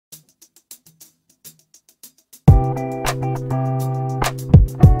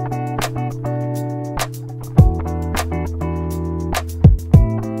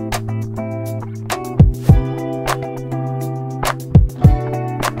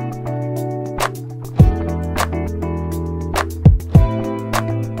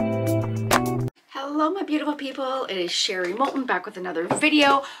people, it is Sherry Moulton back with another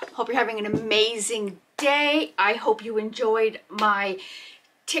video. Hope you're having an amazing day. I hope you enjoyed my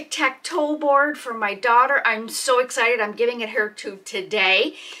tic-tac-toe board for my daughter. I'm so excited. I'm giving it her to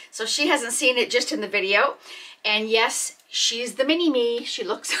today. So she hasn't seen it just in the video. And yes, she's the mini me. She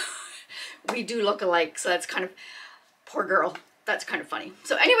looks, we do look alike. So that's kind of, poor girl. That's kind of funny.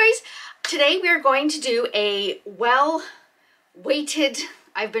 So anyways, today we are going to do a well-weighted,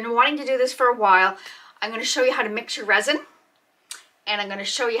 I've been wanting to do this for a while. I'm going to show you how to mix your resin, and I'm going to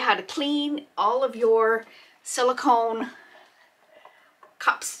show you how to clean all of your silicone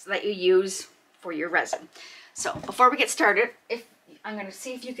cups that you use for your resin. So before we get started, I'm going to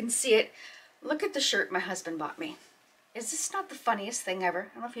see if you can see it. Look at the shirt my husband bought me. Is this not the funniest thing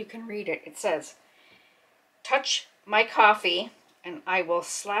ever? I don't know if you can read it. It says, "Touch my coffee and I will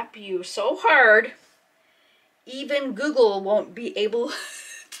slap you so hard even Google won't be able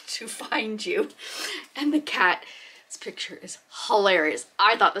to find you." And the cat's picture is hilarious.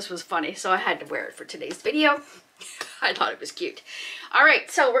 I thought this was funny, so I had to wear it for today's video. I thought it was cute. All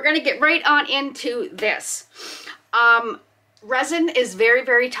right, so we're gonna get right on into this. Resin is very,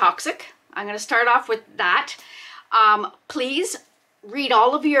 very toxic. I'm gonna start off with that. Please read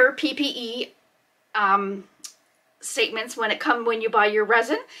all of your PPE statements when you buy your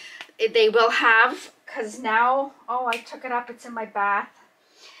resin. They will have, because now, oh, I took it up, it's in my bath.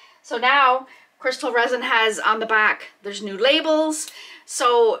 So now Krystal Resin has on the back, there's new labels.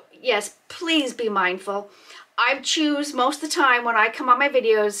 So yes, please be mindful. I choose most of the time when I come on my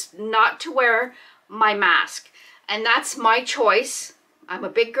videos not to wear my mask, and that's my choice. I'm a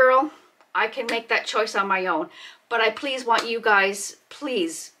big girl. I can make that choice on my own, but I please want you guys,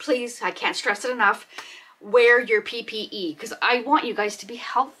 please, I can't stress it enough, wear your PPE, because I want you guys to be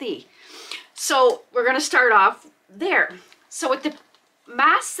healthy. So we're going to start off there. So with the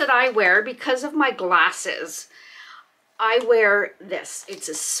mask that I wear, because of my glasses, I wear this. It's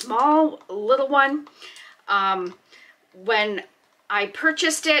a small little one. When I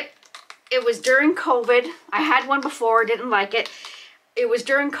purchased it, it was during COVID. I had one before, didn't like it. It was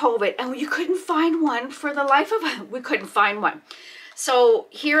during COVID, and you couldn't find one for the life of it. We couldn't find one. So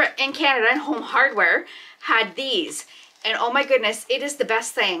here in Canada, Home Hardware had these, and oh my goodness, it is the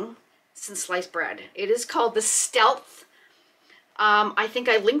best thing since sliced bread. It is called the Stealth. I think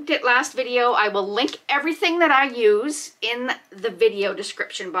I linked it last video. I will link everything that I use in the video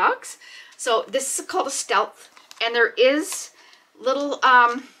description box. So this is called a Stealth, and there is little,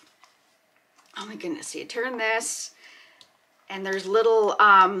 oh my goodness, you turn this, and there's little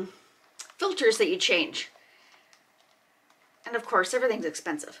filters that you change. And of course, everything's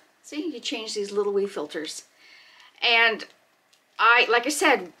expensive. See, you change these little wee filters. And like I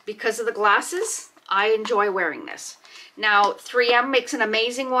said, because of the glasses, I enjoy wearing this. Now, 3M makes an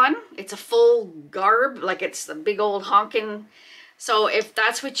amazing one. It's a full garb, like it's the big old honking. So if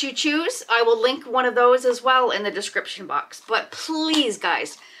that's what you choose, I will link one of those as well in the description box. But please,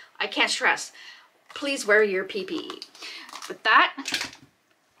 guys, I can't stress, please wear your PPE. With that,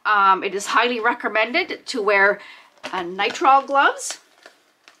 it is highly recommended to wear nitrile gloves.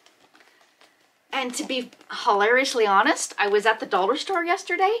 And to be hilariously honest, I was at the dollar store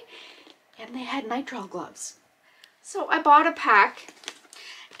yesterday and they had nitrile gloves. So I bought a pack,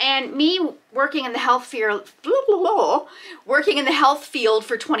 and me working in the health field,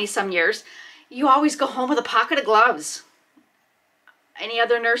 for 20 some years, you always go home with a pocket of gloves. Any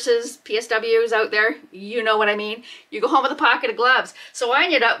other nurses, PSWs out there, you know what I mean. You go home with a pocket of gloves. So I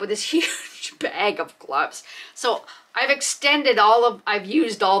ended up with this huge bag of gloves. So I've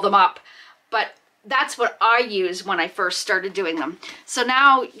used all them up, but that's what I used when I first started doing them. So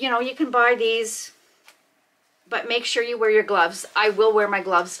now, you know, you can buy these, but make sure you wear your gloves. I will wear my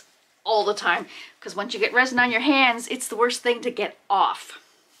gloves all the time, because once you get resin on your hands, it's the worst thing to get off.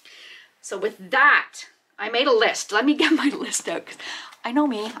 So with that, I made a list. Let me get my list out, because I know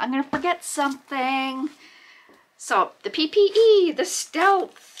me, I'm gonna forget something. So the PPE, the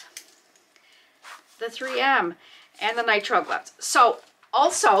Stealth, the 3M, and the nitrile gloves. So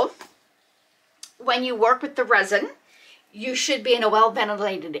also, when you work with the resin, you should be in a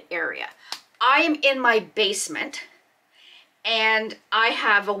well-ventilated area. I am in my basement, and I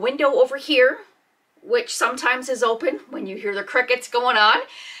have a window over here, which sometimes is open when you hear the crickets going on.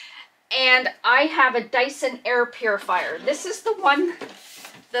 And I have a Dyson air purifier. This is the one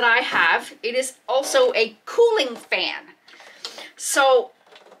that I have. It is also a cooling fan. So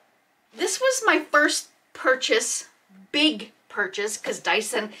this was my first purchase, big purchase, because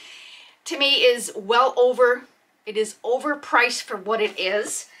Dyson to me is it is overpriced for what it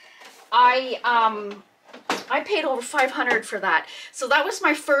is. I I paid over $500 for that. So that was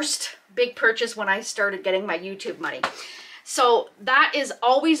my first big purchase when I started getting my YouTube money. So that is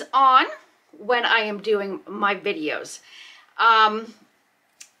always on when I am doing my videos.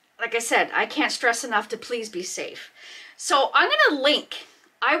 Like I said, I can't stress enough to please be safe. So I'm going to link.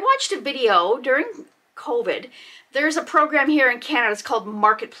 I watched a video during COVID. There's a program here in Canada. It's called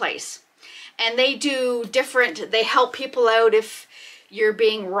Marketplace. And they do different, they help people out if you're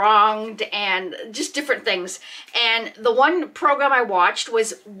being wronged and just different things. And the one program I watched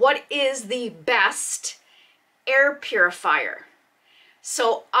was, what is the best air purifier?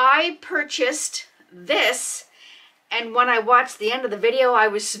 So I purchased this, and when I watched the end of the video, I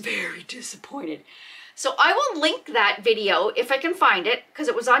was very disappointed. So I will link that video, if I can find it, because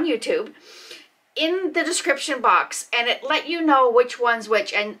it was on YouTube, in the description box, and it let you know which one's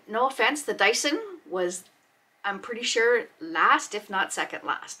which. And no offense, the Dyson was, I'm pretty sure, last, if not second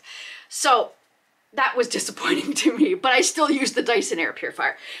last. So that was disappointing to me, but I still use the Dyson air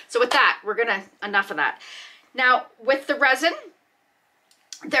purifier. So with that, we're gonna, enough of that. Now, with the resin,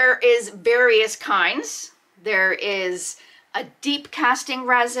 there is various kinds. There is a deep casting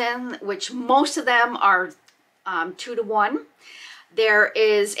resin, which most of them are 2-to-1. There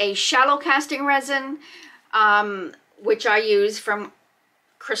is a shallow casting resin, which I use from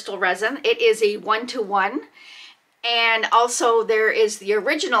Krystal Resin. It is a 1-to-1. And also there is the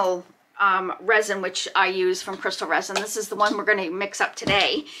original resin, which I use from Krystal Resin. This is the one we're going to mix up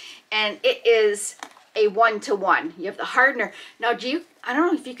today. And it is a 1-to-1. You have the hardener. Now, I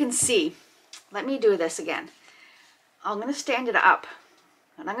don't know if you can see. Let me do this again. I'm going to stand it up,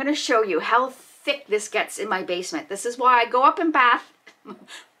 and I'm going to show you how thick this gets in my basement. This is why I go up in bath,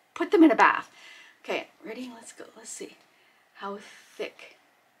 put them in a bath. Okay, ready? Let's go. Let's see how thick.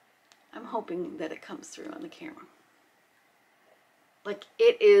 I'm hoping that it comes through on the camera. Like,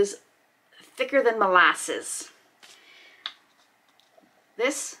 it is thicker than molasses.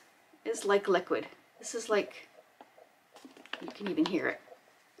 This is like liquid. This is like, you can even hear it.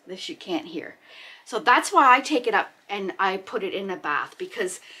 This you can't hear. So that's why I take it up and I put it in a bath,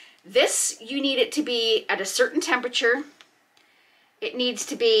 because this, you need it to be at a certain temperature. It needs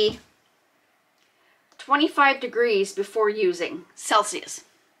to be 25 degrees before using, Celsius.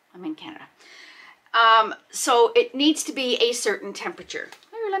 I'm in Canada. So it needs to be a certain temperature.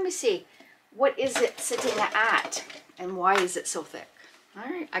 Here, let me see. What is it sitting at, and why is it so thick? All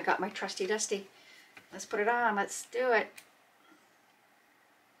right, I got my trusty dusty. Let's put it on. Let's do it.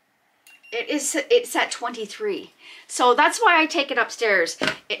 It's at 23. So that's why I take it upstairs.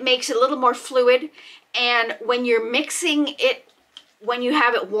 It makes it a little more fluid, and when you're mixing it, when you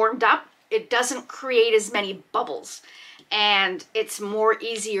have it warmed up, it doesn't create as many bubbles, and it's more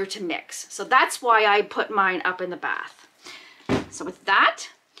easier to mix. So that's why I put mine up in the bath. So with that,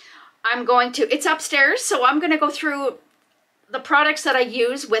 I'm going to, it's upstairs, so I'm going to go through the products that I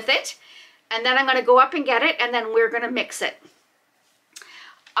use with it, and then I'm going to go up and get it, and then we're going to mix it.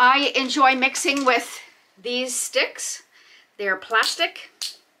 I enjoy mixing with these sticks. They're plastic.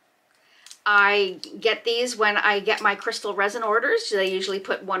 I get these when I get my Krystal Resin orders. They usually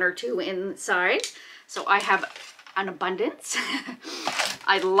put 1 or 2 inside. So I have an abundance.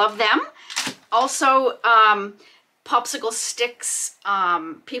 I love them. Also, popsicle sticks.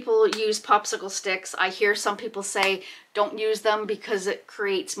 People use popsicle sticks. I hear some people say don't use them because it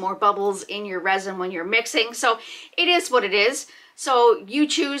creates more bubbles in your resin when you're mixing. So it is what it is. So you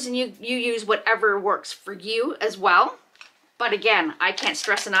choose, and you use whatever works for you as well. But again, I can't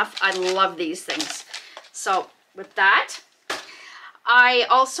stress enough, I love these things. So with that, I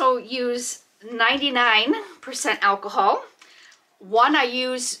also use 99% alcohol. One I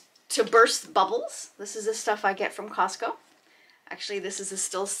use to burst bubbles. This is the stuff I get from Costco. Actually, this is the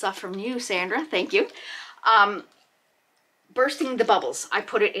still stuff from you, Sandra. Thank you. Bursting the bubbles. I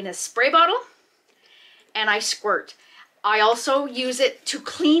put it in a spray bottle and I squirt. I also use it to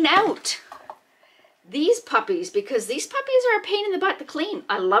clean out these puppies, because these puppies are a pain in the butt to clean.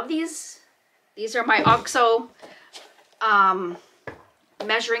 I love these. These are my OXO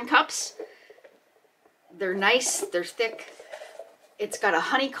measuring cups. They're nice, they're thick. It's got a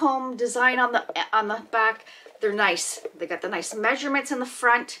honeycomb design on the back. They're nice. They got the nice measurements in the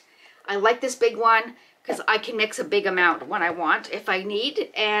front. I like this big one because I can mix a big amount when I want, if I need,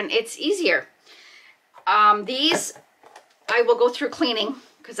 and it's easier. These I will go through cleaning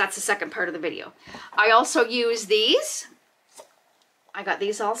because that's the second part of the video. I also use these. I got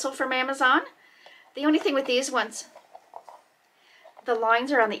these also from Amazon. The only thing with these ones, the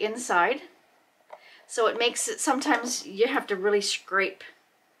lines are on the inside. So it makes it, sometimes you have to really scrape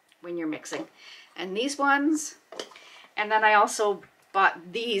when you're mixing. And these ones, and then I also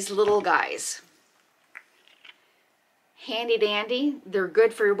bought these little guys. handy dandy. They're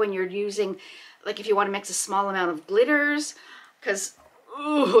good for when you're using, like if you want to mix a small amount of glitters, because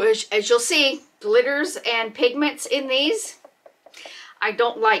as you'll see, glitters and pigments in these, I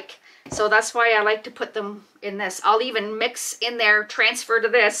don't like. So that's why I like to put them in this. I'll even mix in there, transfer to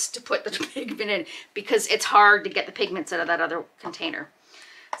this to put the pigment in, because it's hard to get the pigments out of that other container.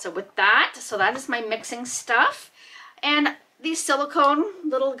 So with that, so that is my mixing stuff. And these silicone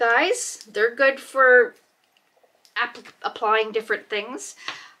little guys, they're good for applying different things.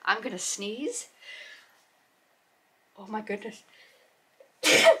 I'm gonna sneeze. Oh my goodness.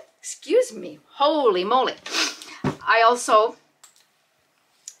 Excuse me. Holy moly. I also,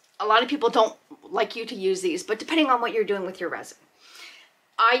 a lot of people don't like you to use these, but depending on what you're doing with your resin.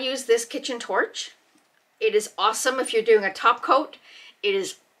 I use this kitchen torch. It is awesome if you're doing a top coat. It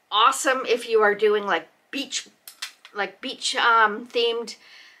is awesome if you are doing like beach themed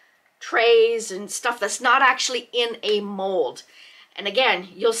trays and stuff that's not actually in a mold. And again,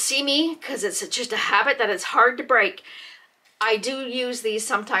 you'll see me, because it's just a habit that it's hard to break. I do use these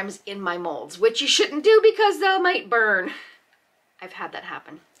sometimes in my molds, which you shouldn't do because they might burn. I've had that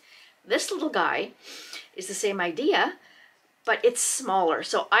happen. This little guy is the same idea, but it's smaller.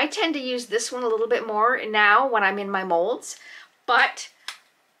 So I tend to use this one a little bit more now when I'm in my molds. But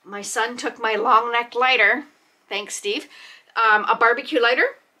my son took my long neck lighter. Thanks, Steve. A barbecue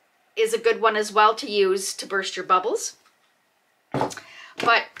lighter is a good one as well to use to burst your bubbles.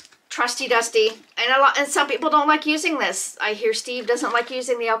 But trusty dusty, and some people don't like using this. I hear Steve doesn't like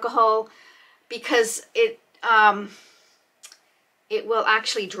using the alcohol because it will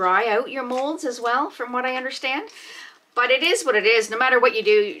actually dry out your molds as well, from what I understand. But it is what it is. No matter what you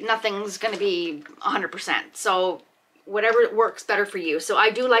do, nothing's going to be 100%. So whatever works better for you. So I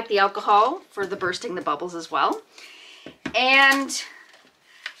do like the alcohol for the bursting the bubbles as well. And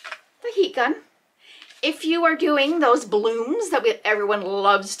the heat gun. If you are doing those blooms that everyone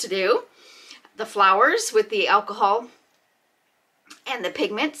loves to do, the flowers with the alcohol and the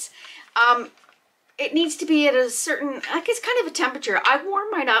pigments, it needs to be at a certain, like it's kind of a temperature. I warm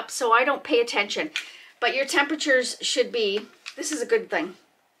mine up so I don't pay attention, but your temperatures should be, this is a good thing.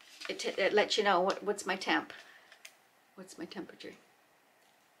 It lets you know what's my temp. What's my temperature?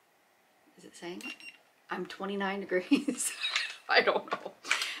 Is it saying? I'm 29 degrees. I don't know.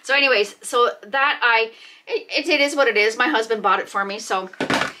 So anyways, so that it is what it is. My husband bought it for me, so.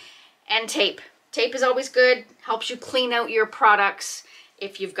 And tape. Tape is always good. Helps you clean out your products.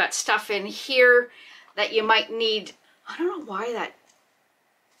 If you've got stuff in here that you might need, I don't know why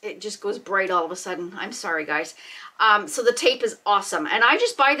it just goes bright all of a sudden. I'm sorry, guys. So the tape is awesome. And I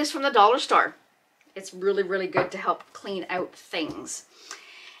just buy this from the dollar store. It's really, really good to help clean out things.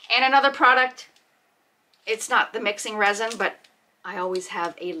 And another product, it's not the mixing resin, but I always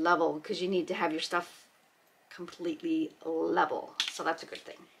have a level, because you need to have your stuff completely level. So that's a good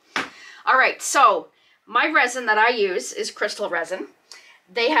thing. All right, so my resin that I use is Krystal Resin.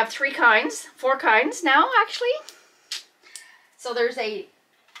 They have 4 kinds now, actually. So there's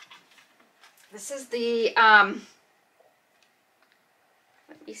this is the, let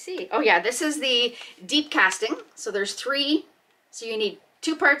me see. Oh yeah, this is the deep casting. So there's 3, so you need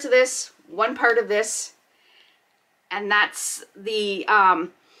 2 parts of this, 1 part of this. And that's the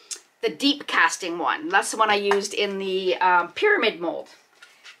deep casting one. That's the one I used in the pyramid mold.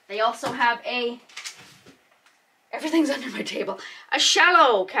 They also have everything's under my table, a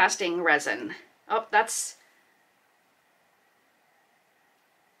shallow casting resin. Oh, that's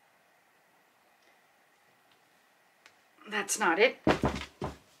not it.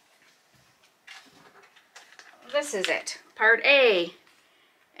 This is it, part A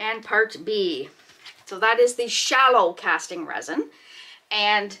and part B. So that is the shallow casting resin.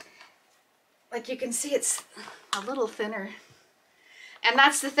 And like you can see, it's a little thinner. And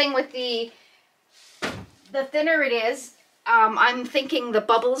that's the thing with the thinner it is, I'm thinking the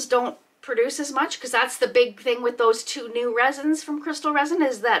bubbles don't produce as much, because that's the big thing with those 2 new resins from Krystal Resin,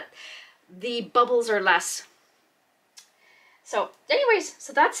 is that the bubbles are less. So anyways,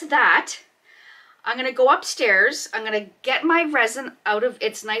 so that's that. I'm going to go upstairs. I'm going to get my resin out of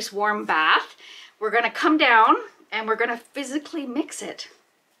its nice warm bath. We're going to come down and we're going to physically mix it.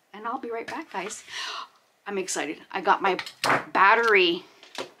 And I'll be right back, guys. I'm excited. I got my battery.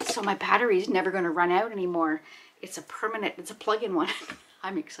 So my battery is never going to run out anymore. It's a permanent, it's a plug-in one.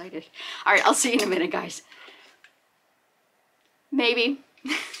 I'm excited. All right, I'll see you in a minute, guys. Maybe.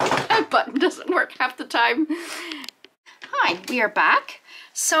 That button doesn't work half the time. Hi, we are back.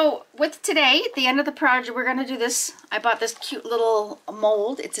 So with today, at the end of the project, we're going to do this. I bought this cute little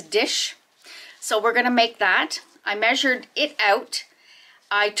mold. It's a dish. So we're going to make that. I measured it out.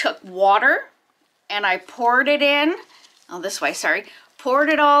 I took water and I poured it in oh, this way, sorry. Poured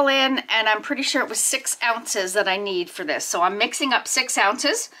it all in, and I'm pretty sure it was 6 ounces that I need for this. So I'm mixing up 6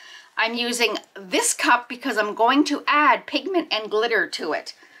 ounces. I'm using this cup because I'm going to add pigment and glitter to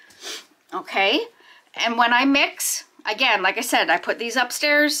it. Okay, and when I mix, again, like I said, I put these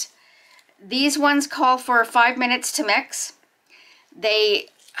upstairs. These ones call for 5 minutes to mix. They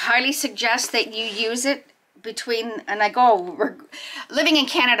highly suggest that you use it between, and we're living in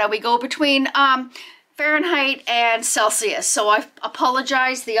Canada, we go between Fahrenheit and Celsius. So I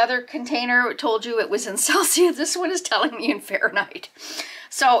apologize. The other container told you it was in Celsius. This one is telling me in Fahrenheit.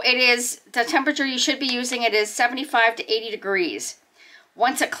 So it is, the temperature you should be using it is 75 to 80 degrees.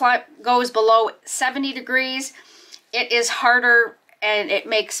 Once it goes below 70 degrees, it is harder and it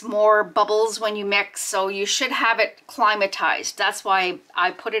makes more bubbles when you mix. So you should have it climatized. That's why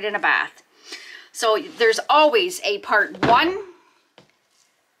I put it in a bath. So there's always a part 1,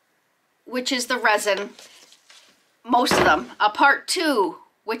 which is the resin, most of them. A part 2,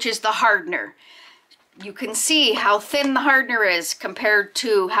 which is the hardener. You can see how thin the hardener is compared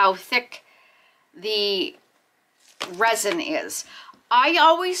to how thick the resin is. I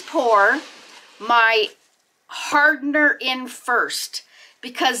always pour my hardener in first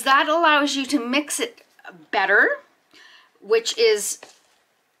because that allows you to mix it better, which is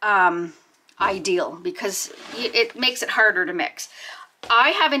ideal because it makes it harder to mix. I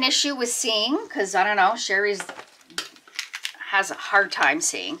have an issue with seeing because, I don't know, Sherry's has a hard time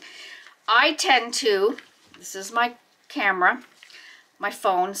seeing. I tend to, this is my camera, my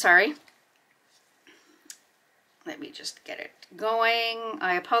phone, sorry. Let me just get it going.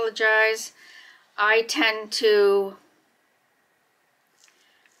 I apologize. I tend to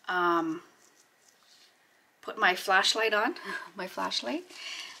put my flashlight on, my flashlight.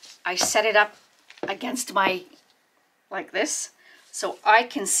 I set it up against my, like this, so I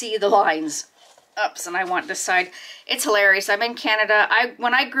can see the lines. Oops, and I want this side. It's hilarious. I'm in Canada.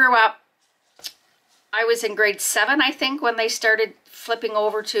 When I grew up, I was in grade 7, I think, when they started flipping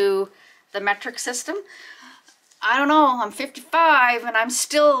over to the metric system. I don't know, I'm 55 and I'm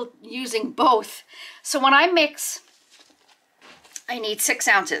still using both. So when I mix, I need 6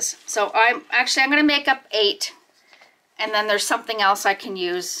 ounces. So I'm gonna make up 8, and then there's something else I can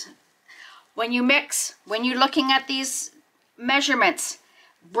use. When you mix, when you're looking at these measurements,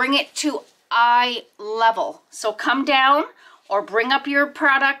 bring it to eye level. So come down or bring up your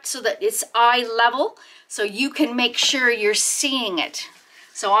product so that it's eye level so you can make sure you're seeing it.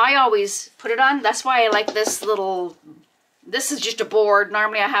 So I always put it on. That's why I like this little, this is just a board.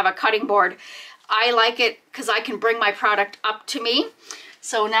 Normally I have a cutting board. I like it because I can bring my product up to me.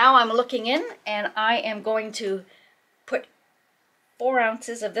 So now I'm looking in and I am going to put 4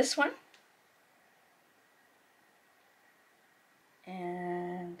 ounces of this one.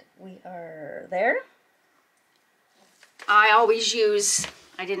 And we are there. I always use,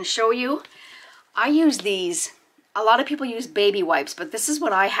 I didn't show you, I use these. A lot of people use baby wipes, but this is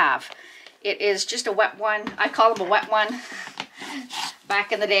what I have. It is just a wet one. I call them a wet one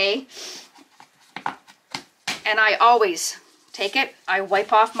back in the day. And I always take it, I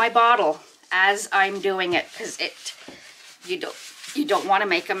wipe off my bottle as I'm doing it because you don't want to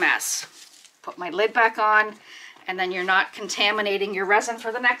make a mess. Put my lid back on, and then you're not contaminating your resin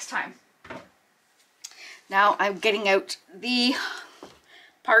for the next time. Now I'm getting out the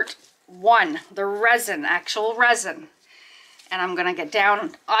part 1, the resin, actual resin. And I'm gonna get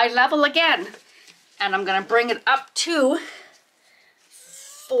down eye level again, and I'm gonna bring it up to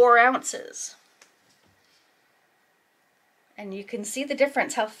 4 ounces. And you can see the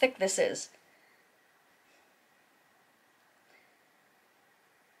difference, how thick this is.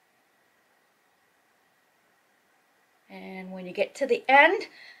 And when you get to the end,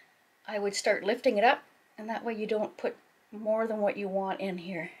 I would start lifting it up, and that way you don't put more than what you want in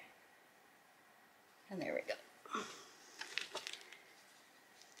here. And there we go.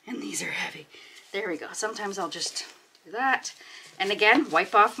 And these are heavy. There we go. Sometimes I'll just do that. And again,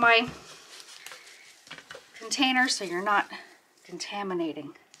 wipe off my container so you're not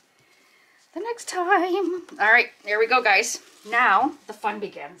contaminating the next time. All right, there we go, guys. Now the fun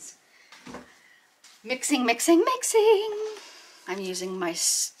begins. Mixing, mixing, mixing. I'm using my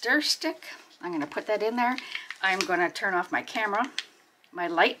stir stick. I'm gonna put that in there. I'm gonna turn off my camera, my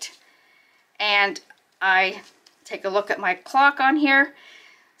light, and I take a look at my clock on here.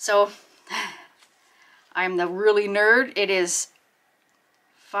 So I'm the really nerd. It is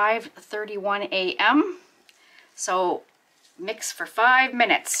 5:31 a.m. So mix for 5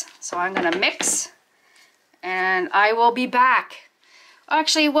 minutes. So I'm gonna mix and I will be back.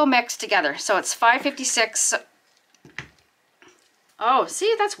 Actually, we'll mix together. So it's 5:56. Oh,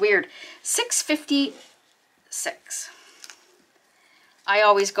 see, that's weird. 6:56. I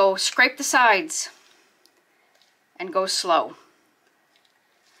always go scrape the sides and go slow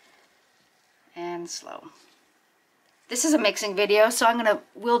and slow. This is a mixing video, so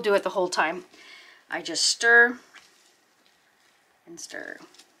we'll do it the whole time. I just stir and stir.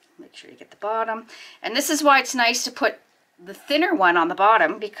 Make sure you get the bottom. And this is why it's nice to put the thinner one on the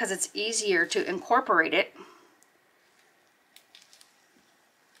bottom, because it's easier to incorporate it.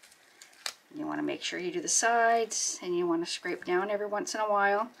 You want to make sure you do the sides, and you want to scrape down every once in a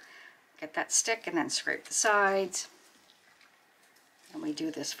while. Get that stick and then scrape the sides. And we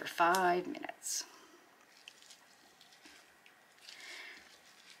do this for 5 minutes.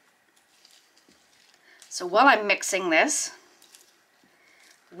 So while I'm mixing this,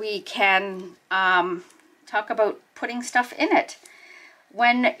 we can talk about putting stuff in it.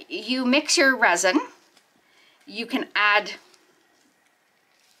 When you mix your resin, you can add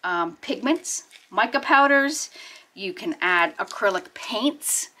pigments, mica powders, you can add acrylic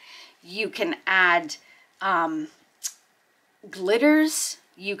paints, you can add glitters,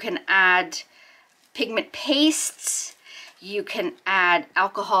 you can add pigment pastes, you can add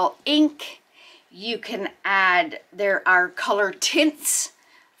alcohol ink, you can add, there are color tints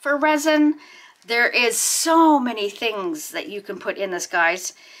for resin. There is so many things that you can put in this,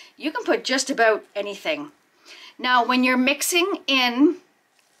 guys. You can put just about anything. Now, when you're mixing in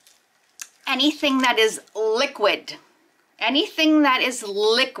anything that is liquid, I'm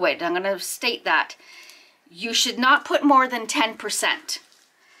going to state that, you should not put more than 10%.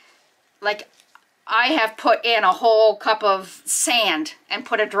 Like, I have put in a whole cup of sand and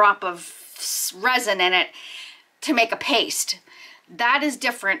put a drop of resin in it to make a paste. That is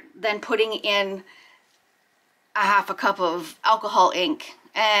different than putting in a half a cup of alcohol ink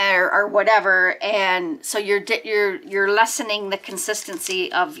or whatever, and so you're lessening the consistency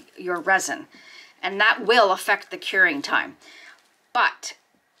of your resin, and that will affect the curing time. But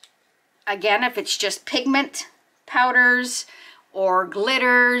again, if it's just pigment powders or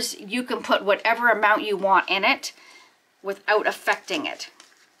glitters, you can put whatever amount you want in it without affecting it.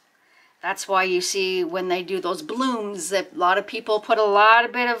 That's why you see when they do those blooms that a lot of people put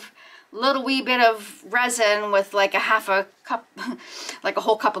little wee bit of resin with like a half a cup, like a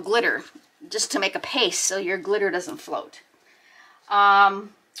whole cup of glitter, just to make a paste so your glitter doesn't float.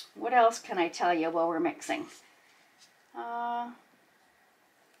 What else can I tell you while we're mixing? I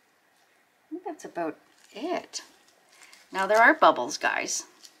think that's about it. Now there are bubbles, guys.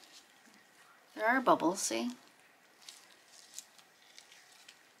 There are bubbles, see?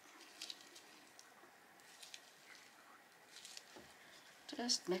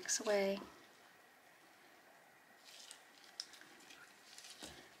 Just mix away.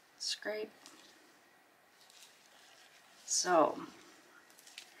 Scrape. So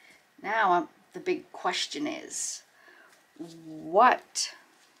now the big question is, what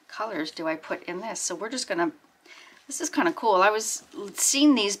colors do I put in this? So we're just gonna, this is kind of cool. I was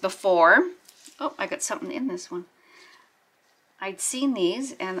seen these before. Oh, I got something in this one. I'd seen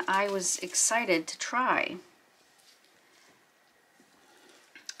these and I was excited to try.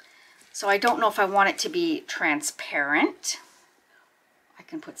 So I don't know if I want it to be transparent. I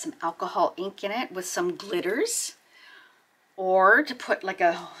can put some alcohol ink in it with some glitters, or to put like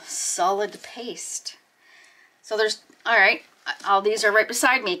a solid paste. So there's, all right, all these are right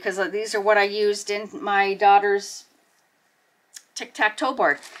beside me because these are what I used in my daughter's tic-tac-toe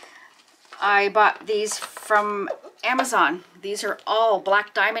board. I bought these from Amazon. These are all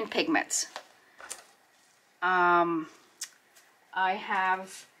black diamond pigments. I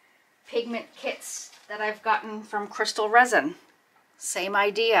have pigment kits that I've gotten from Krystal Resin. Same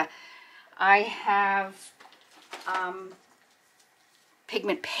idea. I have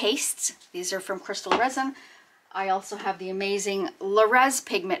pigment pastes. These are from Krystal Resin. I also have the amazing Rez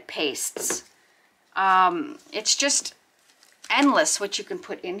pigment pastes. It's just endless what you can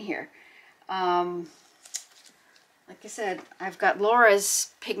put in here. Like I said, I've got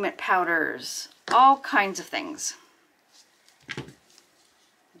Laura's pigment powders, all kinds of things.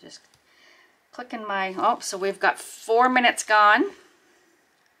 Just clicking my, oh, so we've got 4 minutes gone.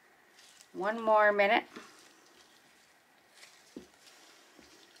 1 more minute.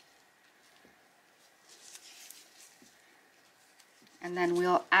 And then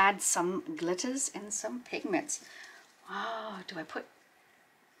we'll add some glitters and some pigments. Oh, do I put,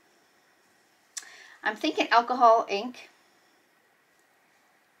 I'm thinking alcohol ink.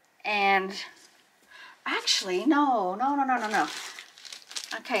 And actually, no.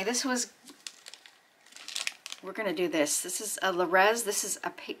 Okay, this was, we're gonna do this. This is a Rez. This is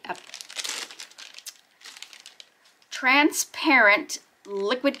a transparent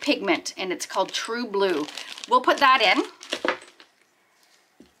liquid pigment, and it's called True Blue. We'll put that in.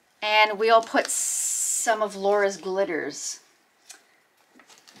 And we'll put some of Laura's glitters.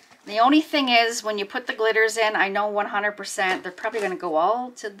 The only thing is, when you put the glitters in, I know 100%, they're probably going to go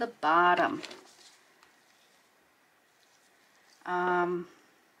all to the bottom. I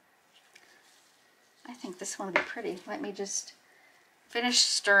think this one will be pretty. Let me just finish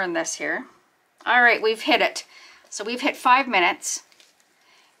stirring this here. All right, we've hit it. So we've hit 5 minutes.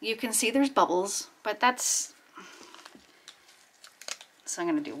 You can see there's bubbles, but that's... So I'm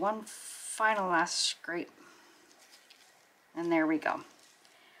going to do one final last scrape. And there we go.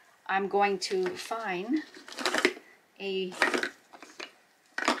 I'm going to find a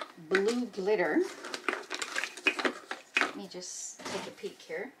blue glitter. Let me just take a peek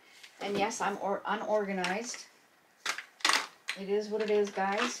here. And yes, I'm unorganized. It is what it is,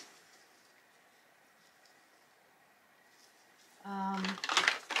 guys.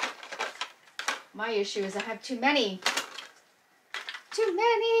 My issue is I have too many. Too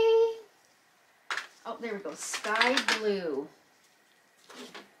many. Oh, there we go. Sky blue.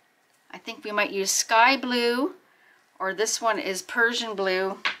 I think we might use sky blue, or this one is Persian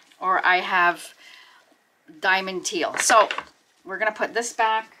blue, or I have diamond teal. So we're going to put this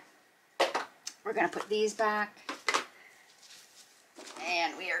back. We're going to put these back.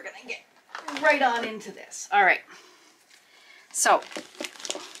 And we are going to get right on into this. All right. So,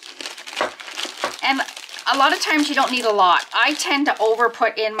 and a lot of times you don't need a lot. I tend to over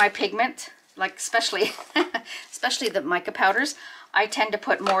put in my pigment, like especially the mica powders. I tend to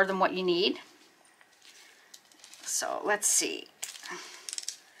put more than what you need. So let's see.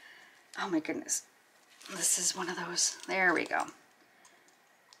 Oh my goodness. This is one of those. There we go.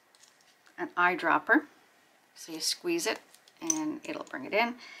 An eyedropper. So you squeeze it and it'll bring it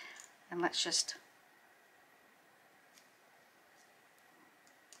in. And let's just...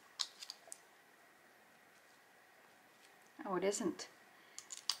 Oh, it isn't.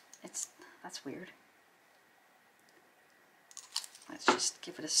 That's weird. Let's just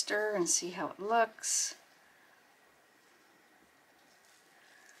give it a stir and see how it looks.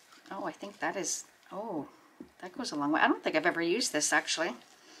 Oh, I think that is, oh, that goes a long way. I don't think I've ever used this, actually.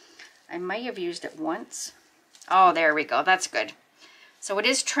 I may have used it once. Oh, there we go. That's good. So it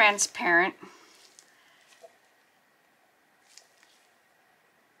is transparent.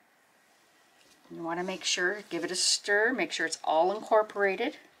 You want to make sure, give it a stir, make sure it's all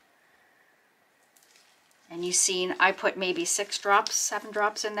incorporated. And you've seen, I put maybe 6 drops, 7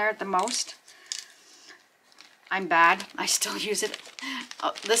 drops in there at the most. I'm bad. I still use it.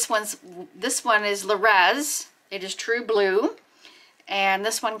 This one is Rez. It is True Blue. And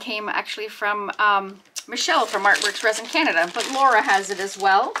this one came actually from Michelle from Artworks Resin Canada. But Laura has it as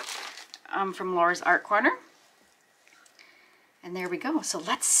well from Laura's Art Corner. And there we go. So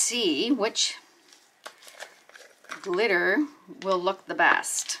let's see which glitter will look the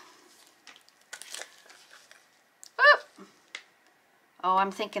best. Oh,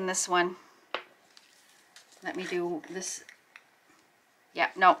 I'm thinking this one. Let me do this. Yeah,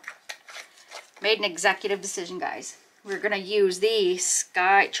 no. Made an executive decision, guys. We're going to use the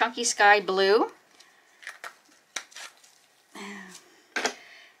Chunky Sky Blue. And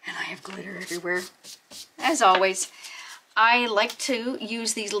I have glitter everywhere. As always, I like to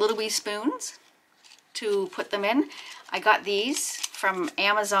use these little wee spoons to put them in. I got these from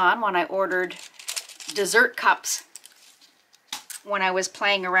Amazon when I ordered dessert cups when I was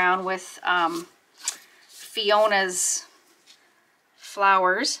playing around with Fiona's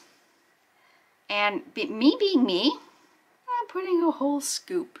flowers. And me being me, I'm putting a whole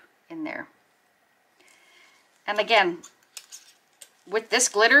scoop in there. And again, with this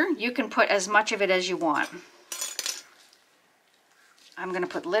glitter, you can put as much of it as you want. I'm going to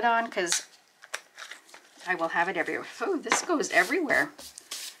put lid on because I will have it everywhere. Oh, this goes everywhere.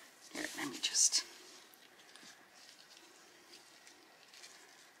 Here, let me just...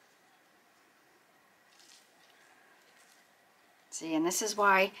 See, and this is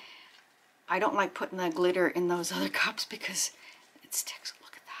why I don't like putting the glitter in those other cups, because it sticks.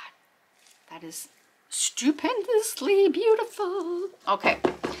 Look at that. That is stupendously beautiful. Okay.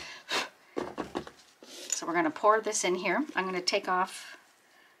 So we're going to pour this in here. I'm going to take off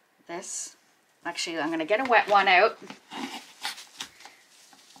this. Actually, I'm going to get a wet one out.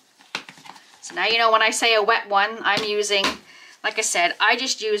 So now you know when I say a wet one, I'm using, like I said, I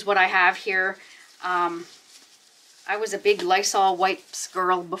just use what I have here. I was a big Lysol wipes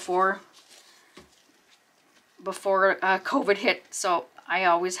girl before COVID hit, so I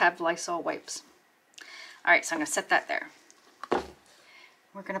always have Lysol wipes. All right, so I'm going to set that there.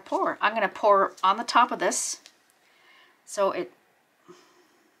 We're going to pour. I'm going to pour on the top of this so it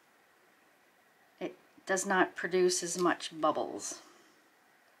does not produce as much bubbles.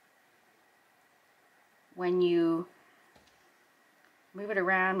 when you move it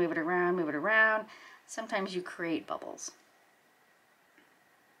around, move it around, move it around, sometimes you create bubbles.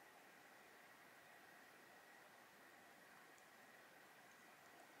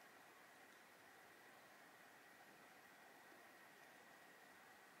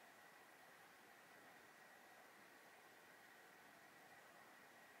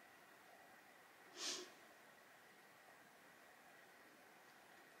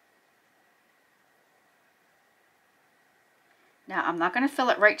 Now I'm not going to fill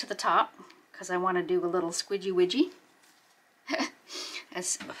it right to the top because I want to do a little squidgy widgy,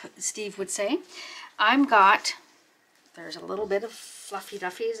 as Steve would say. There's a little bit of fluffy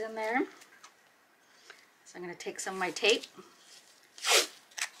duffies in there. So I'm going to take some of my tape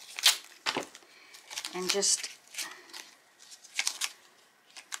and just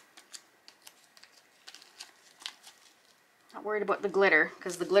not worried about the glitter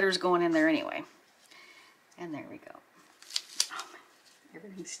because the glitter's going in there anyway. And there we go.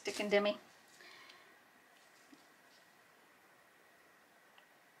 Everything's sticking to me.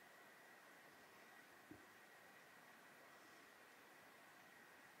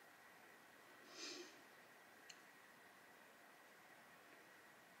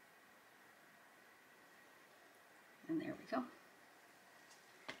 And there we go.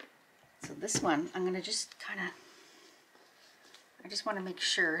 So this one, I'm going to just I just want to make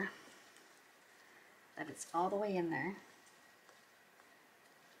sure that it's all the way in there.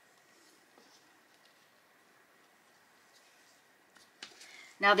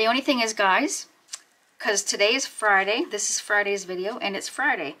 Now the only thing is, guys, because today is Friday, this is Friday's video, and it's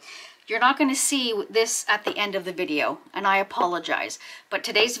Friday, you're not going to see this at the end of the video, and I apologize. But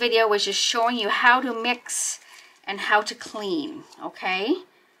today's video was just showing you how to mix and how to clean, okay?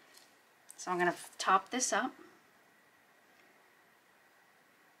 So I'm going to top this up.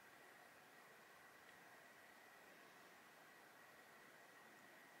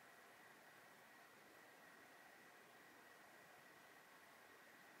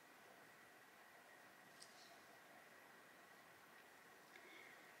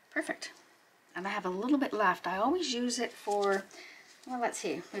 Perfect. And I have a little bit left. I always use it for, well, let's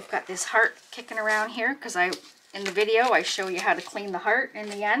see. We've got this heart kicking around here because in the video I show you how to clean the heart in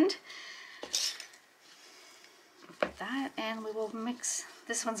the end. Put that, and we will mix.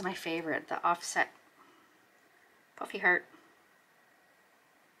 This one's my favorite, the offset puffy heart.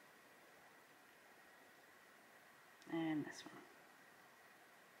 And this one.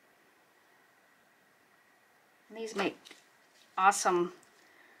 And these make awesome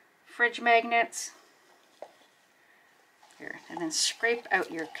fridge magnets. Here, and then scrape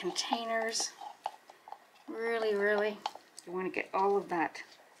out your containers. Really, really, you want to get all of that.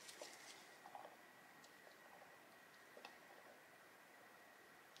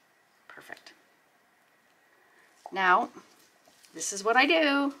 Perfect. Now, this is what I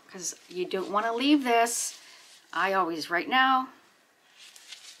do, because you don't want to leave this. I always, right now,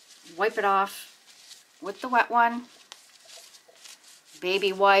 wipe it off with the wet one.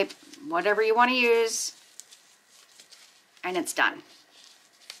 Baby wipe, whatever you want to use, and it's done.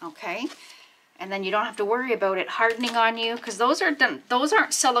 Okay, and then you don't have to worry about it hardening on you, because those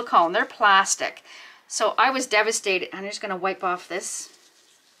aren't silicone, they're plastic. So I was devastated. I'm just going to wipe off this.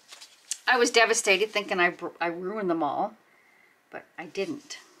 I was devastated thinking I ruined them all, but I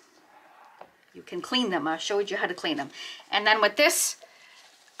didn't. You can clean them. I showed you how to clean them. And then with this,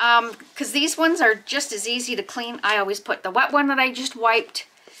 because these ones are just as easy to clean, I always put the wet one that I just wiped.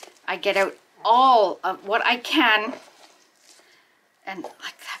 I get out all of what I can. And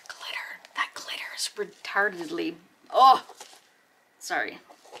like that glitter is retardedly, oh, sorry,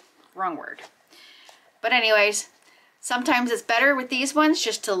 wrong word. But anyways, sometimes it's better with these ones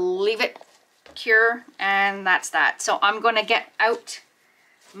just to leave it cure, and that's that. So I'm going to get out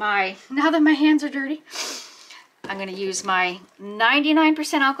now that my hands are dirty, I'm going to use my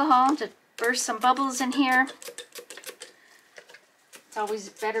 99% alcohol to burst some bubbles in here. It's always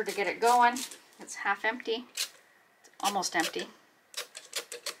better to get it going. It's half empty. It's almost empty.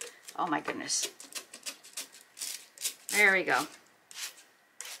 Oh my goodness. There we go.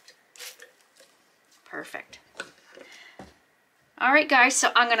 Perfect. All right, guys,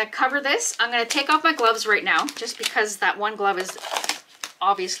 so I'm going to cover this. I'm going to take off my gloves right now, just because that one glove is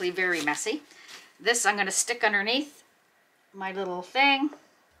obviously very messy. This I'm going to stick underneath my little thing.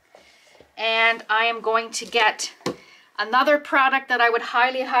 And I am going to get another product that I would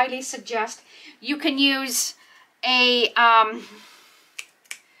highly, highly suggest. You can use a,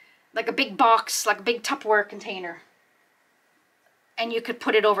 like a big box, like a big Tupperware container. And you could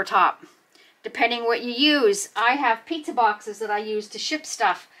put it over top. Depending what you use. I have pizza boxes that I use to ship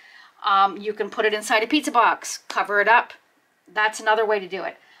stuff. You can put it inside a pizza box, cover it up. That's another way to do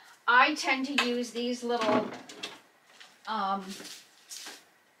it. I tend to use these little let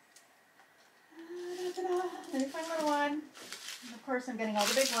me find another one. And of course, I'm getting all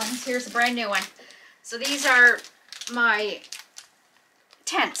the big ones. Here's a brand new one. So these are my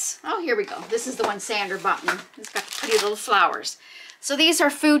tents. Oh, here we go. This is the one Sandra bought me. It's got the pretty little flowers. So these are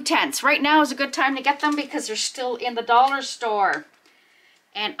food tents. Right now is a good time to get them because they're still in the dollar store.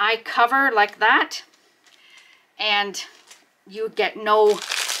 And I cover like that. And you get no,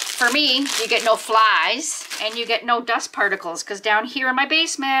 for me, you get no flies and you get no dust particles, because down here in my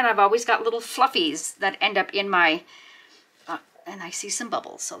basement, I've always got little fluffies that end up in my, and I see some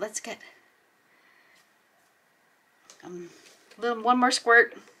bubbles. So let's get one more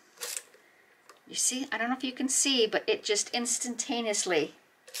squirt. You see, I don't know if you can see, but it just instantaneously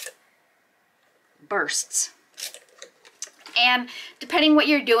bursts. And depending what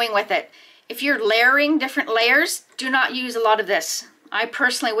you're doing with it, if you're layering different layers, do not use a lot of this. I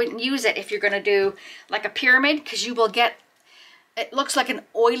personally wouldn't use it if you're going to do like a pyramid, because you will get, it looks like an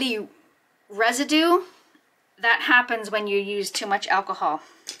oily residue. That happens when you use too much alcohol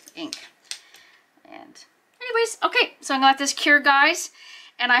ink. And anyways, okay, so I'm going to let this cure, guys.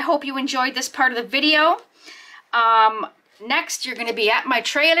 And I hope you enjoyed this part of the video. Next, you're going to be at my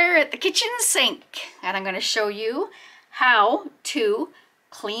trailer at the kitchen sink. And I'm going to show you how to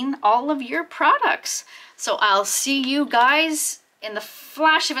clean all of your products. So I'll see you guys in the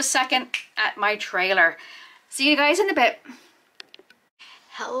flash of a second at my trailer. See you guys in a bit.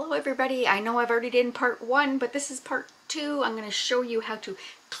 Hello everybody. I know I've already done part 1, but this is part 2. I'm going to show you how to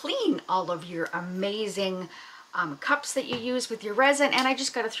clean all of your amazing cups that you use with your resin. And I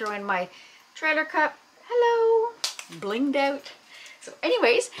just got to throw in my trailer cup. Hello. Blinged out. So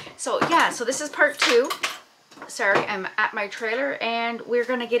anyways, so yeah, so this is part 2. Sorry, I'm at my trailer and we're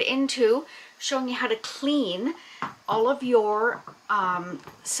going to get into showing you how to clean all of your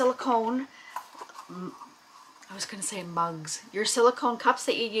silicone, I was going to say mugs, your silicone cups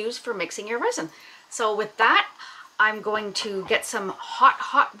that you use for mixing your resin. So with that, I'm going to get some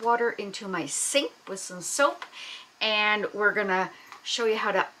hot water into my sink with some soap, and we're going to show you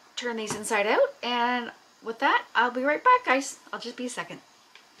how to turn these inside out. And with that, I'll be right back, guys. I'll just be a second.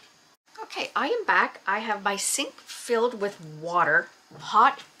 Okay, I am back. I have my sink filled with water,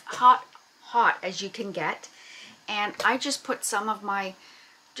 hot as you can get. And I just put some of my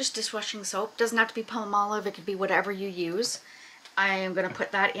just dishwashing soap. Doesn't have to be Palmolive, it could be whatever you use. I am going to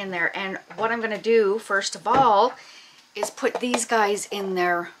put that in there. And what I'm going to do first of all is put these guys in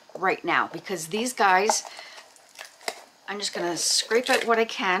there right now, because these guys, I'm just going to scrape out what I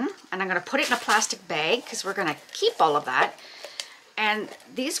can, and I'm going to put it in a plastic bag because we're going to keep all of that. And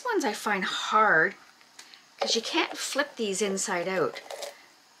these ones I find hard because you can't flip these inside out.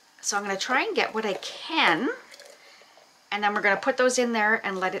 So I'm going to try and get what I can, and then we're going to put those in there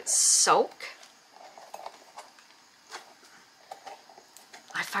and let it soak.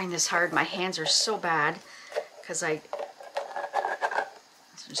 I find this hard. My hands are so bad because I'm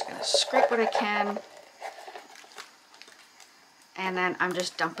just going to scrape what I can, and then I'm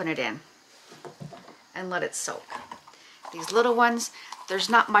just dumping it in and let it soak. These little ones, there's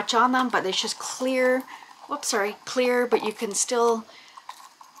not much on them, but it's just clear. Whoops, sorry, clear, but you can still,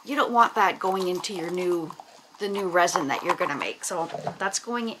 you don't want that going into your the new resin that you're gonna make. So that's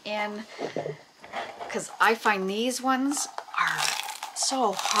going in, because I find these ones are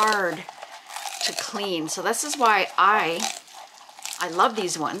so hard to clean. So this is why I love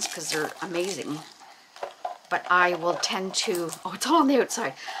these ones, because they're amazing. But I will tend to, oh, it's all on the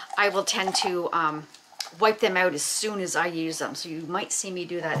outside. I will tend to wipe them out as soon as I use them. So you might see me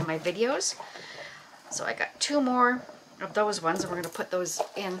do that in my videos. So I got 2 more of those ones, and we're going to put those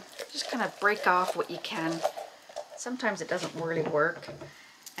in. Just kind of break off what you can. Sometimes it doesn't really work.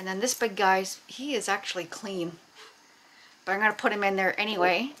 And then this big guy, he is actually clean. But I'm going to put him in there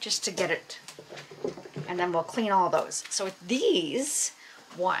anyway, just to get it. And then we'll clean all those. So with these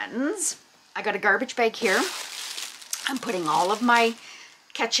ones, I got a garbage bag here. I'm putting all of my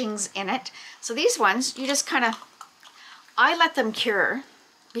catchings in it. So these ones, you just kind of, I let them cure,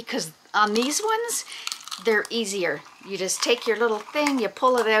 because on these ones, they're easier. You just take your little thing, you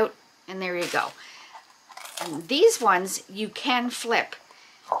pull it out, and there you go. And these ones, you can flip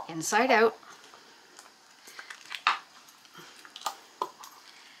inside out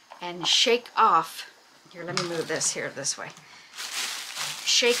and shake off. Here, let me move this here this way.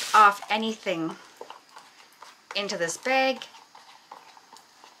 Shake off anything into this bag,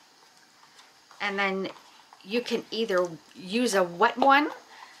 and then you can either use a wet one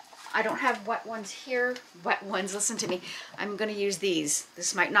I don't have wet ones here. Wet ones, listen to me. I'm gonna use these.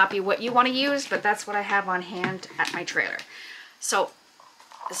 This might not be what you wanna use, but that's what I have on hand at my trailer. So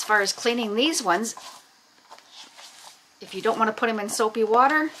as far as cleaning these ones, if you don't wanna put them in soapy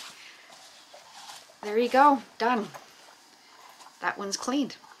water, there you go, done. That one's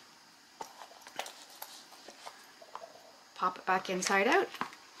cleaned. Pop it back inside out.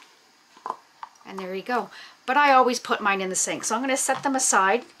 And there you go. But I always put mine in the sink. So I'm going to set them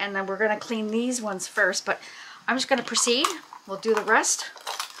aside and then we're going to clean these ones first. But I'm just going to proceed. We'll do the rest.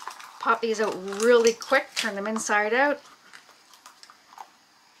 Pop these out really quick. Turn them inside out.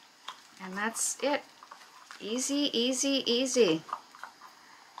 And that's it. Easy, easy, easy.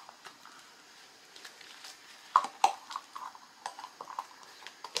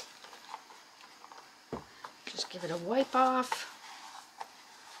 Just give it a wipe off.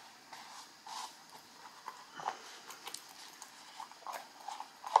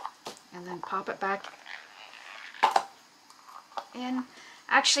 And then pop it back in.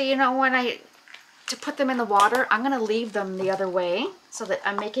 Actually, you know, to put them in the water, I'm going to leave them the other way so that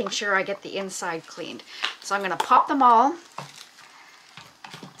I'm making sure I get the inside cleaned. So I'm going to pop them all.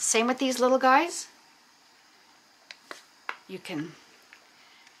 Same with these little guys. You can,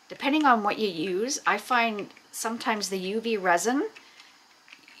 depending on what you use, I find sometimes the UV resin,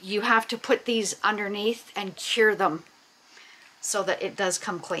 you have to put these underneath and cure them so that it does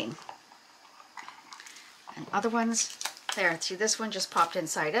come clean. And other ones, there, see this one just popped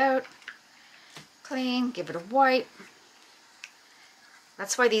inside out. Clean, give it a wipe.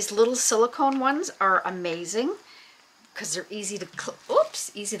 That's why these little silicone ones are amazing, because they're easy to,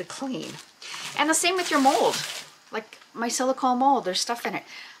 easy to clean. And the same with your mold. Like my silicone mold, there's stuff in it.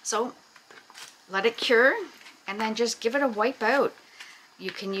 So let it cure and then just give it a wipe out.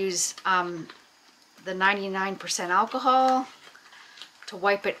 You can use the 99% alcohol to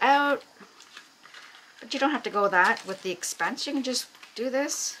wipe it out. But you don't have to go that with the expense. You can just do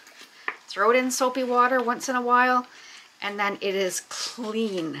this, throw it in soapy water once in a while, and then it is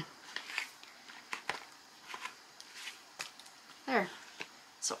clean. There.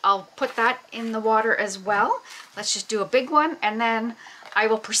 So I'll put that in the water as well. Let's just do a big one, and then I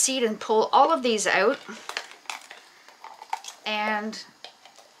will proceed and pull all of these out and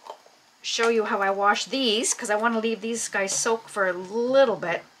show you how I wash these, because I want to leave these guys soak for a little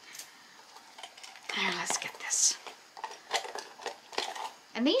bit. There, let's get this.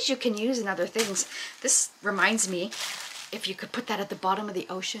 And these you can use in other things. This reminds me, if you could put that at the bottom of the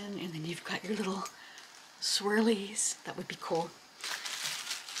ocean and then you've got your little swirlies, that would be cool.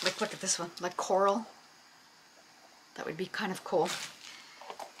 Like, look at this one, like coral. That would be kind of cool.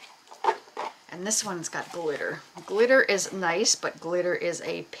 And this one's got glitter. Glitter is nice, but glitter is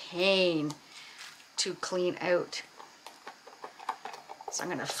a pain to clean out. So I'm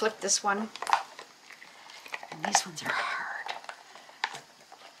going to flip this one. And these ones are hard.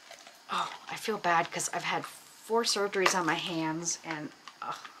 Oh, I feel bad because I've had 4 surgeries on my hands and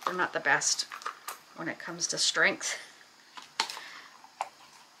they're not the best when it comes to strength.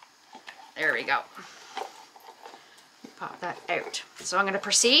 There we go. Pop that out. So I'm going to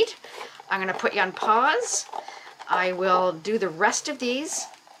proceed. I'm going to put you on pause. I will do the rest of these.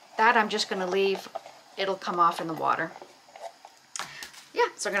 That I'm just going to leave. It'll come off in the water. Yeah,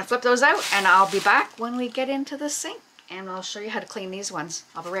 so I'm going to flip those out and I'll be back when we get into the sink and I'll show you how to clean these ones.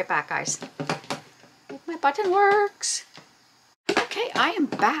 I'll be right back, guys. If my button works. Okay, I am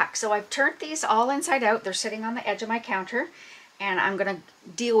back. So I've turned these all inside out. They're sitting on the edge of my counter and I'm going to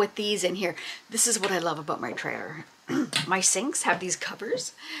deal with these in here. This is what I love about my trailer. My sinks have these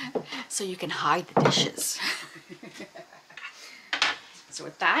covers so you can hide the dishes. So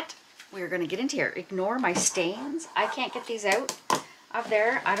with that, we're going to get into here. Ignore my stains. I can't get these out of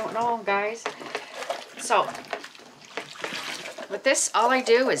there. I don't know, guys. So with this, all I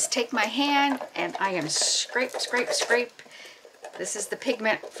do is take my hand and I am scrape, scrape, scrape. This is the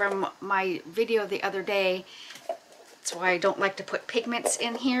pigment from my video the other day. That's why I don't like to put pigments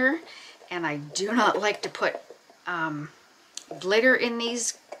in here. And I do not like to put glitter in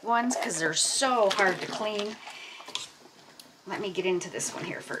these ones because they're so hard to clean. Let me get into this one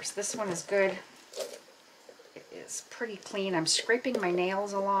here first. This one is good. It is pretty clean. I'm scraping my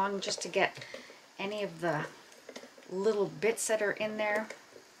nails along just to get any of the little bits that are in there.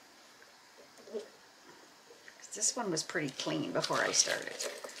 This one was pretty clean before I started.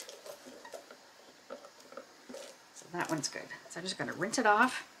 So that one's good. So I'm just going to rinse it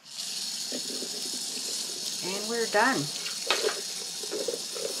off. And we're done.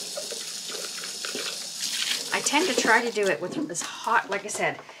 I tend to try to do it with this hot, like I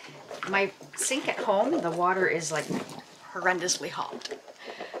said, my sink at home, the water is like horrendously hot.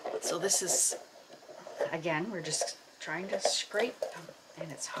 So this is, again, we're just trying to scrape,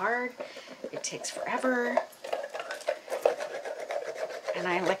 and it's hard. It takes forever.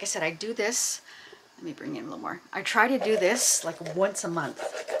 And like I said, I do this. Let me bring in a little more. I try to do this like once a month.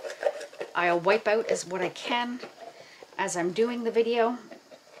 I'll wipe out as what I can as I'm doing the video,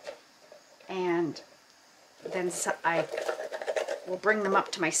 and then I will bring them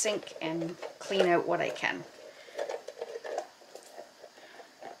up to my sink and clean out what I can.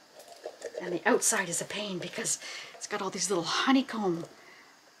 And the outside is a pain because it's got all these little honeycomb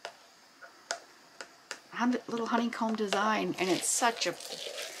design, and it's such a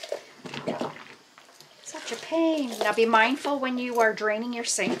pain. Now be mindful when you are draining your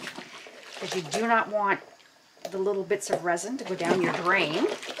sink, because you do not want the little bits of resin to go down your drain.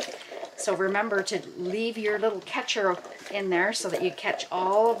 So remember to leave your little catcher in there so that you catch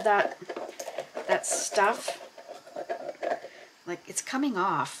all of that stuff. Like, it's coming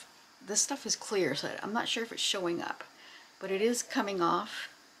off. This stuff is clear, so I'm not sure if it's showing up, but it is coming off.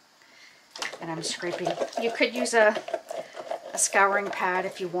 And I'm scraping. You could use a scouring pad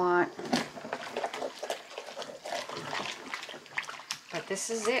if you want. But this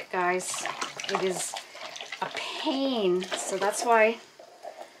is it, guys. It is a pain. So that's why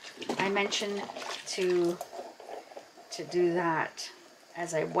I mentioned to do that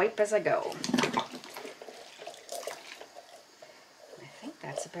as I wipe as I go. I think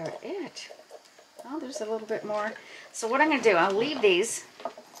that's about it. Oh, there's a little bit more. So what I'm going to do, I'll leave these,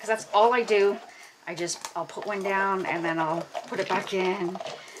 because that's all I do. I'll put one down and then I'll put it back in.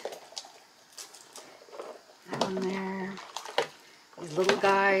 That one there. These little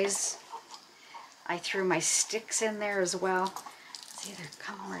guys. I threw my sticks in there as well. See, they're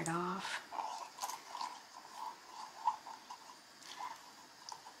coming right off.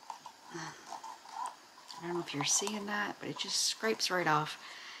 I don't know if you're seeing that, but it just scrapes right off.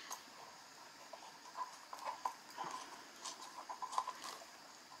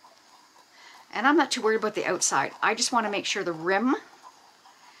 And I'm not too worried about the outside. I just want to make sure the rim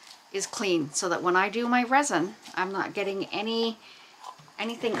is clean so that when I do my resin, I'm not getting anything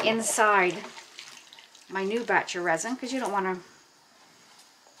inside my new batch of resin, because you don't want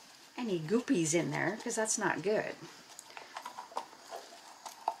any goopies in there, because that's not good.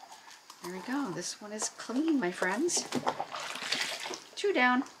 There we go. This one is clean, my friends. 2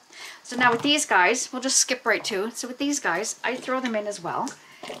 down. So now with these guys, we'll just skip right to. So with these guys, I throw them in as well.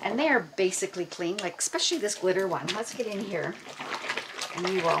 And they are basically clean, like especially this glitter one. Let's get in here and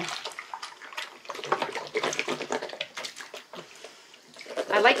we will.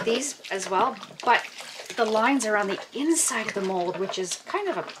 I like these as well, but the lines are on the inside of the mold, which is kind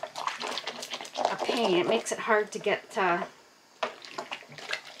of a pain. It makes it hard to get,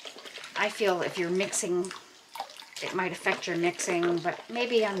 I feel if you're mixing, it might affect your mixing, but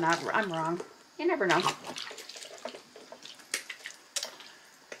maybe I'm wrong. You never know.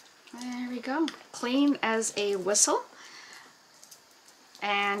 There we go. Clean as a whistle.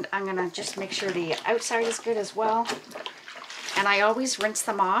 And I'm going to just make sure the outside is good as well. And I always rinse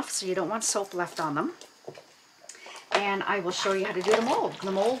them off, so you don't want soap left on them. And I will show you how to do the mold.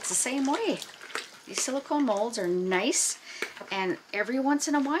 The mold's the same way. These silicone molds are nice, and every once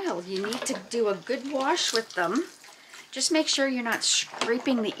in a while you need to do a good wash with them. Just make sure you're not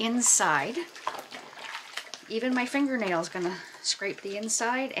scraping the inside. Even my fingernail is going to scrape the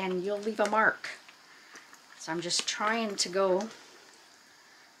inside and you'll leave a mark. So I'm just trying to go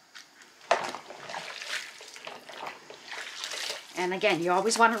and again, you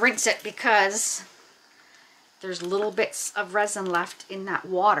always want to rinse it because there's little bits of resin left in that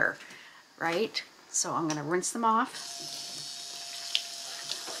water, right? So I'm going to rinse them off.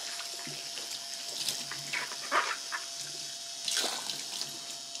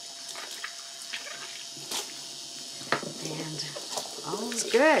 All's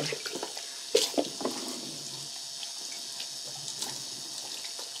good.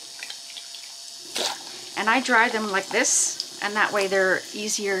 And I dry them like this, and that way they're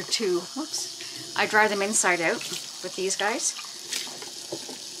easier to, whoops, I dry them inside out with these guys.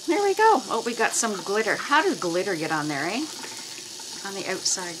 There we go. Oh, we got some glitter. How does glitter get on there, eh? On the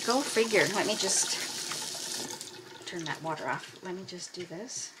outside. Go figure. Let me just turn that water off. Let me just do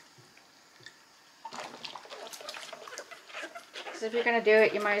this. If you're going to do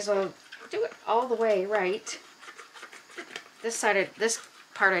it, you might as well do it all the way right. This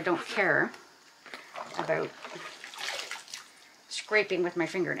part I don't care about scraping with my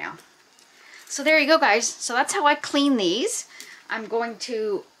fingernail. So there you go, guys. So that's how I clean these. I'm going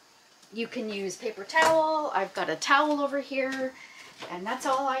to, you can use paper towel. I've got a towel over here, and that's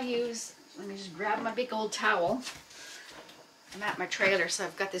all I use. Let me just grab my big old towel. I'm at my trailer, so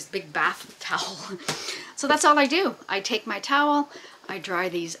I've got this big bath towel. So that's all I do. I take my towel, I dry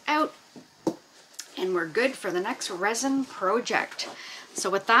these out, and we're good for the next resin project. So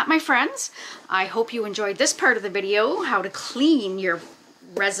with that, my friends, I hope you enjoyed this part of the video, how to clean your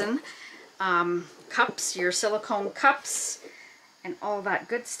resin cups, your silicone cups, and all that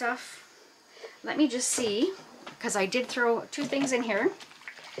good stuff. Let me just see, because I did throw 2 things in here.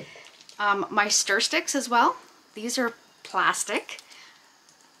 My stir sticks as well. These are plastic.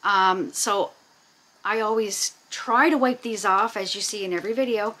 So I always try to wipe these off, as you see in every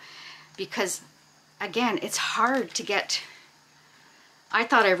video, because again, it's hard to get. I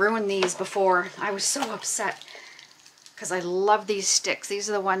thought I ruined these before. I was so upset because I love these sticks. These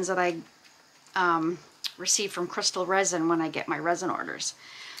are the ones that I receive from Krystal Resin when I get my resin orders.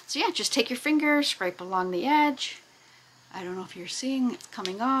 So yeah, just take your finger, scrape along the edge. I don't know if you're seeing it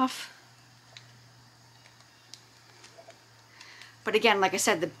coming off. But again, like I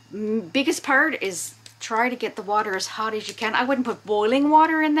said, the biggest part is try to get the water as hot as you can. I wouldn't put boiling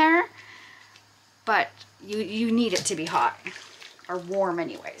water in there, but you need it to be hot, or warm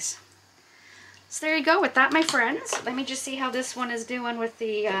anyways. So there you go with that, my friends. Let me just see how this one is doing with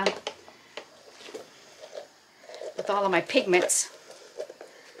the with all of my pigments.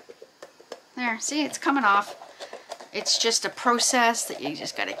 There, see, it's coming off. It's just a process that you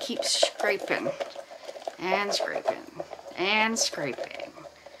just got to keep scraping and scraping and scraping.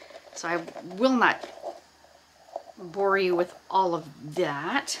 So I will not bore you with all of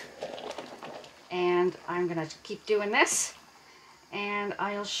that. And I'm gonna keep doing this, and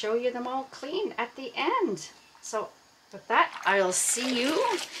I'll show you them all clean at the end. So with that, I'll see you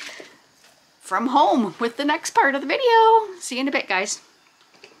from home with the next part of the video. See you in a bit, guys.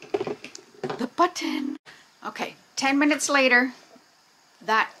 The button. Okay, 10 minutes later,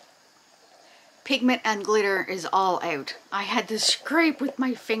 that pigment and glitter is all out. I had to scrape with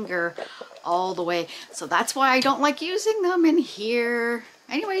my finger all the way. So that's why I don't like using them in here.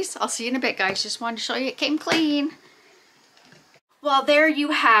 Anyways, I'll see you in a bit, guys. Just wanted to show you it came clean. Well, there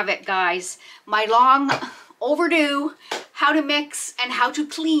you have it, guys. My long overdue how to mix and how to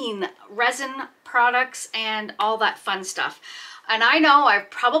clean resin products and all that fun stuff. And I know I've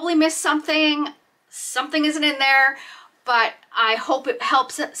probably missed something. Something isn't in there, but I hope it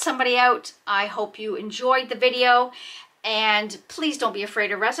helps somebody out. I hope you enjoyed the video, and please don't be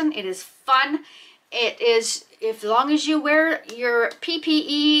afraid of resin. It is fun. It is, as long as you wear your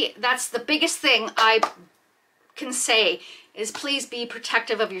PPE, that's the biggest thing I can say, is please be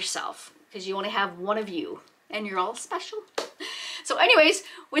protective of yourself, because you only have one of you and you're all special. So anyways,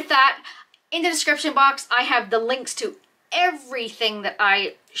 with that, in the description box, I have the links to everything that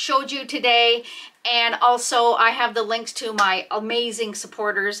I showed you today, and also I have the links to my amazing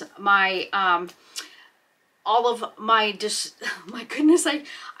supporters, my all of my my goodness,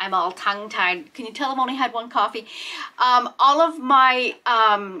 I'm all tongue-tied. Can you tell I've only had 1 coffee? All of my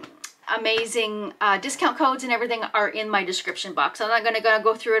amazing discount codes and everything are in my description box. I'm not gonna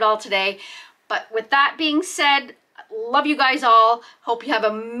go through it all today, but with that being said, love you guys all. Hope you have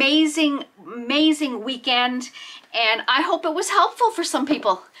an amazing weekend, and I hope it was helpful for some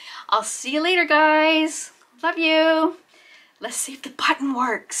people. I'll see you later, guys. Love you. Let's see if the button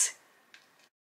works.